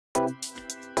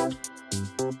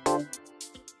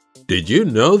Did you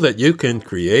know that you can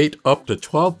create up to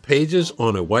 12 pages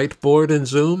on a whiteboard in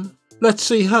Zoom? Let's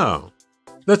see how.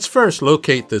 Let's first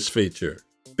locate this feature.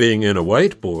 Being in a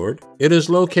whiteboard, it is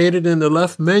located in the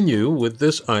left menu with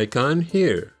this icon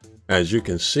here. As you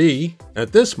can see,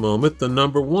 at this moment the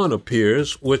number 1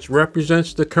 appears, which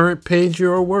represents the current page you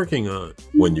are working on.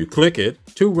 When you click it,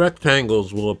 2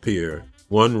 rectangles will appear.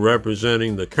 One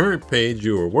representing the current page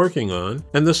you are working on,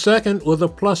 and the second with a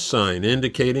plus sign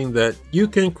indicating that you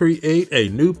can create a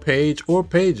new page or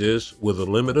pages with a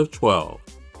limit of 12.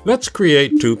 Let's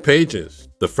create 2 pages.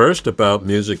 The first about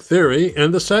music theory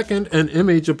and the second an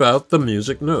image about the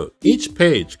music note. Each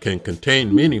page can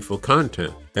contain meaningful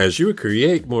content. As you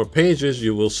create more pages,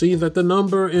 you will see that the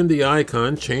number in the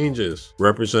icon changes,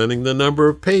 representing the number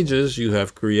of pages you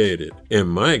have created. In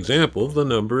my example, the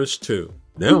number is 2.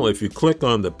 Now, if you click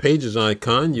on the Pages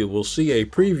icon, you will see a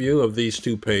preview of these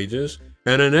 2 pages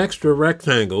and an extra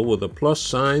rectangle with a plus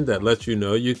sign that lets you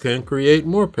know you can create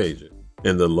more pages.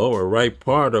 In the lower right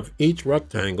part of each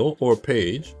rectangle or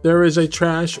page, there is a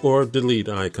trash or delete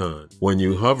icon. When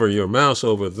you hover your mouse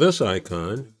over this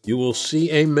icon, you will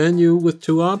see a menu with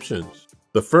 2 options.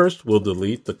 The first will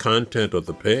delete the content of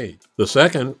the page. The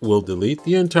second will delete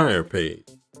the entire page.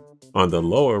 On the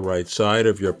lower right side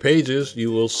of your pages,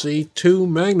 you will see 2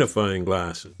 magnifying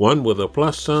glasses, one with a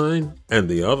plus sign and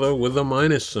the other with a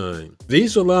minus sign.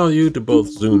 These allow you to both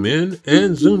zoom in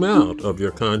and zoom out of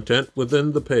your content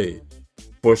within the page.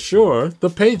 For sure, the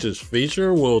Pages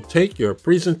feature will take your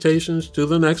presentations to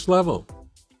the next level.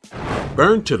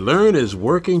 Burn to Learn is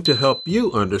working to help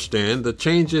you understand the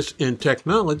changes in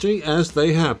technology as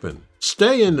they happen.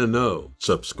 Stay in the know.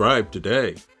 Subscribe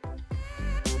today.